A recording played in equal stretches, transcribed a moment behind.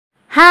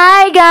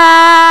Hi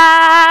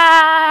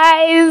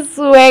guys,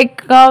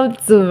 welcome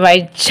to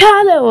my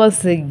channel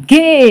once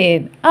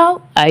again.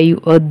 How are you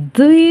all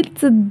doing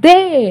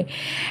today,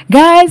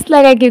 guys?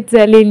 Like I keep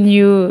telling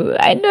you,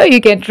 I know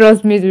you can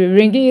trust me to be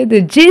bringing you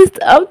the gist,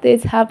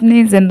 updates,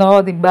 happenings, and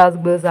all the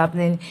buzz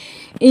happening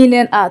in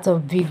and out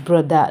of Big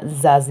Brother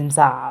Zazim's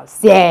house.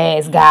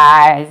 Yes,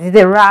 guys, it's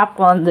a wrap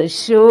on the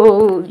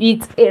show.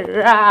 It's a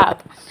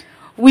wrap.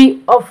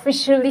 We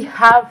officially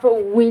have a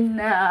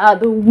winner.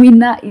 The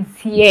winner is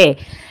here,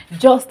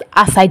 just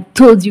as I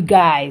told you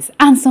guys.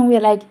 And some were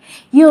like,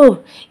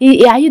 yo,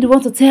 are you the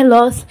one to tell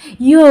us?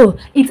 Yo,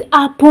 it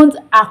happened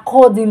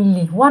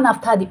accordingly, one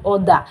after the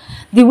other.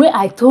 The way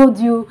I told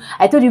you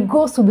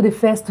Ghost will be the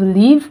first to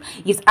leave.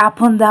 It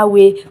happened that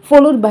way,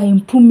 followed by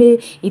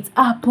Mpume. It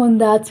happened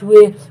that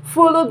way,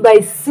 followed by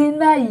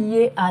Sina,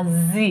 Ye,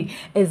 and Z.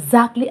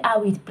 Exactly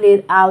how it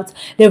played out.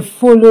 They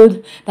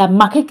followed that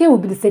Makeke will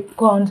be the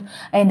second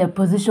in the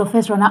position,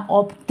 first runner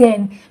up,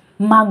 then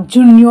Mark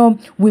Jr.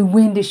 will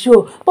win the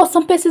show. But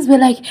some persons were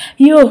like,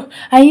 yo,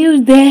 are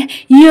you there?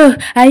 Yo,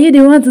 are you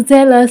the one to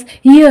tell us?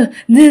 Yo,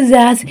 this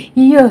is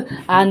yo.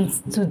 And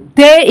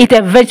today it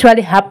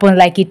eventually happened,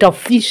 like it's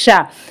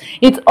official.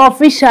 It's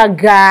official,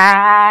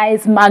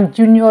 guys. Mark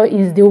Jr.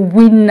 is the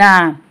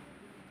winner.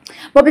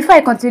 But before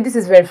I continue, this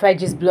is Verified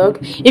Gist Blog.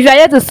 If you are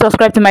yet to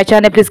subscribe to my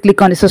channel, please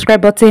click on the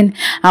subscribe button.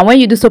 And when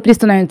you do so, please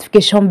turn on the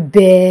notification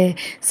bell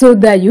so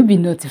that you'll be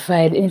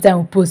notified anytime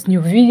we post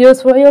new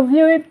videos for your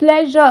viewing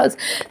pleasures.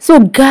 So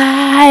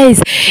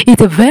guys,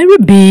 it's a very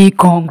big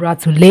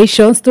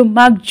congratulations to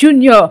Mark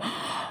Jr.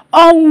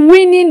 on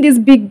winning this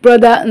Big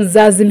Brother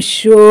Zazim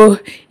show.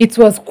 It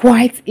was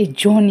quite a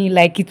journey,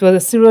 like it was a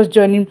serious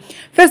journey.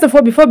 First of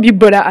all, before Big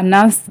Brother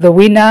announced the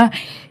winner,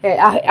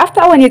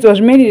 after when it was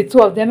remaining the two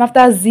of them,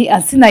 after Z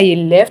and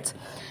Sinaye left,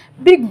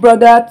 Big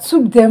Brother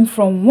took them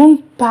from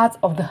one part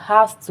of the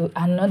house to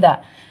another.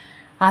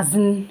 As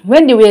in,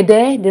 when they were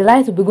there, the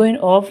lights would be going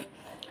off.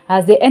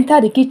 As they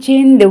enter the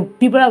kitchen, the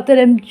people will tell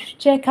them,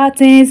 check out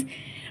things,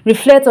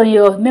 reflect on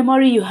your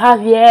memory you have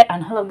here,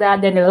 and all of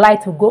that. Then the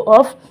light will go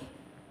off.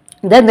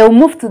 Then they'll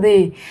move to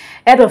the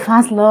head of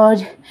fans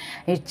lodge,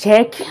 a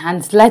check,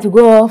 and the light will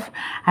go off.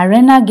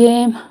 Arena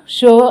game,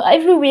 show,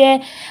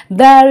 everywhere,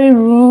 diary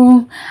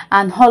room,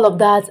 and all of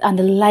that. And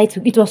the light,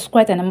 it was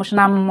quite an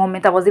emotional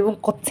moment. I was even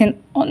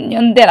cutting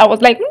onion then. I was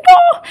like,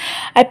 no!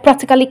 I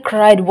practically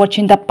cried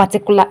watching that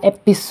particular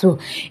episode.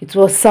 It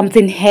was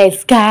something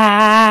else,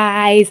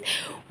 guys.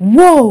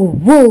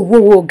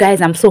 Whoa,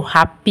 guys, I'm so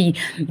happy.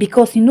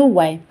 Because you know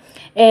why?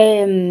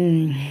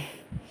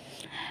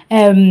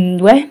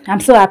 Well,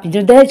 I'm so happy.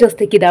 Let's just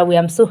take it that way.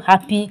 I'm so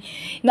happy.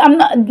 No, I'm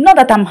not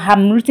that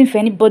I'm rooting for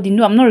anybody.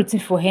 No, I'm not rooting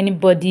for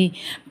anybody.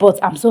 But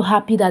I'm so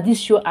happy that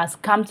this show has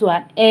come to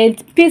an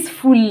end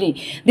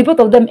peacefully. The both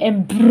of them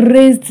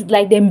embraced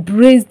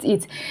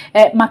it.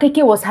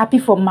 Makeke was happy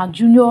for Mark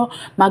Jr.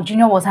 Mark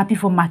Jr. was happy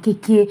for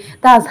Makeke.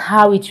 That's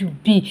how it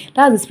should be.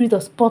 That's the spirit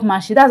of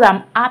sportsmanship. That's why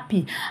I'm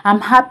happy.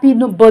 I'm happy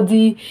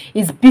nobody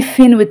is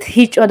beefing with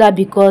each other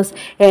because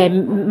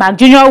Mark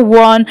Jr.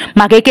 won.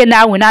 Makeke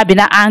now will not be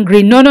now angry.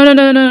 No.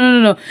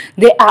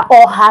 They are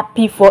all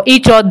happy for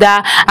each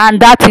other, and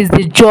that is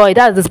the joy.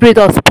 That's the spirit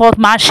of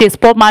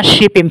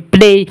sportsmanship in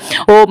play.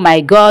 Oh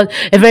my God!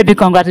 A very big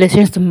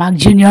congratulations to Mark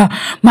Jr.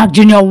 Mark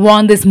Jr.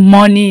 won this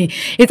money.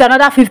 It's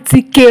another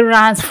 50K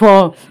rounds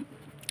for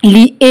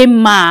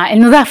Liema,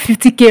 another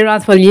 50K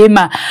rounds for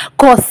Liema,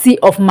 courtesy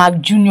of Mark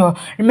Jr.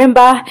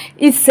 Remember,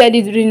 he said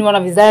it during one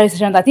of his diary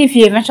sessions that if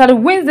he eventually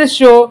wins the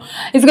show,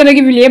 he's going to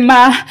give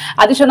Liema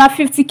additional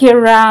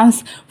 50K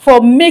rounds for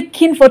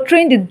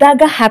throwing the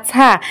dagger at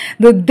her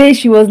the day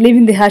she was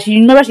leaving the house. You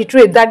remember she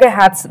threw a dagger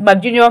at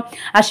Mark Jr.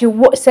 and she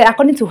said,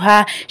 according to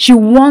her, she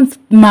wants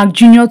Mark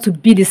Jr. to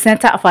be the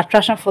center of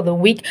attraction for the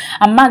week.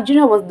 And Mark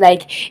Jr. was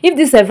like, if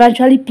this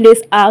eventually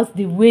plays out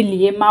the way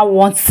Liema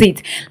wants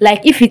it,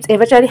 like if it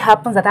eventually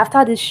happens that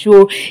after this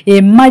show he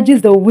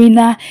emerges the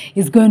winner,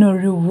 is going to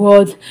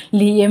reward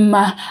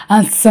Liema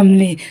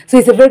handsomely. So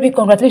it's a very big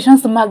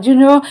congratulations to Mark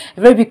Jr.,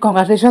 a very big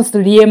congratulations to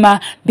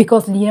Liema,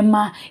 because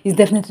Liema is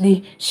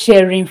definitely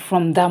sharing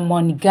from that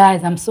money.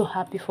 Guys, I'm so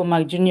happy for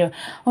Mark Jr.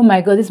 Oh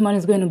my God, this money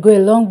is going to go a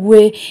long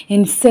way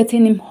in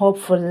setting him up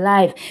for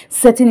life,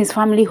 setting his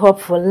family up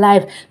for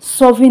life,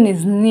 solving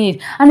his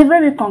need. And a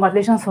very big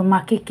congratulations for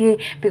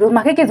Makeke, because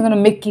Makeke is going to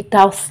make it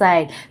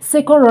outside.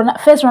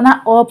 First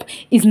runner up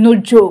is no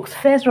joke.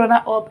 First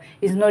runner up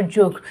is no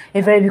joke.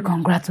 A very big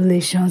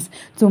congratulations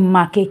to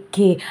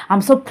Makeke.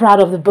 I'm so proud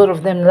of the both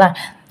of them.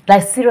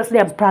 Like seriously,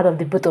 I'm proud of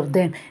the both of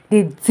them.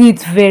 They did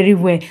very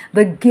well.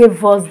 They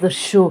gave us the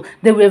show.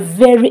 They were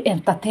very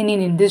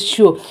entertaining in this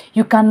show.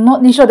 You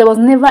cannot, in short, there was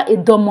never a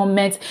dull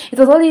moment. It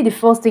was only the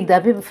first week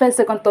that people, first,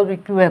 second, third week,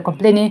 people were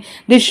complaining,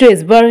 this show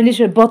is boring, this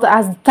show. But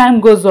as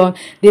time goes on,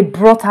 they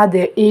brought out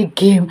their A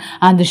game,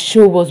 and the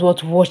show was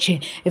worth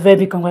watching. A very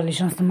big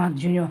congratulations to Mark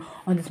Jr.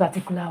 on this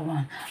particular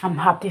one. I'm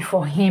happy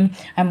for him,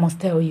 I must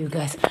tell you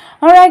guys.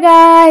 Alright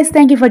guys,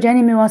 thank you for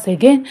joining me once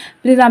again.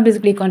 Please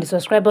click on the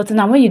subscribe button,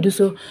 and when you do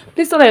so,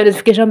 Please turn on your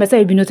notification bell so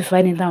you'll be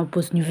notified anytime I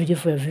post new video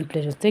for your viewing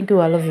pleasure. Thank you.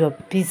 I love you.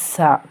 Peace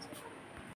out.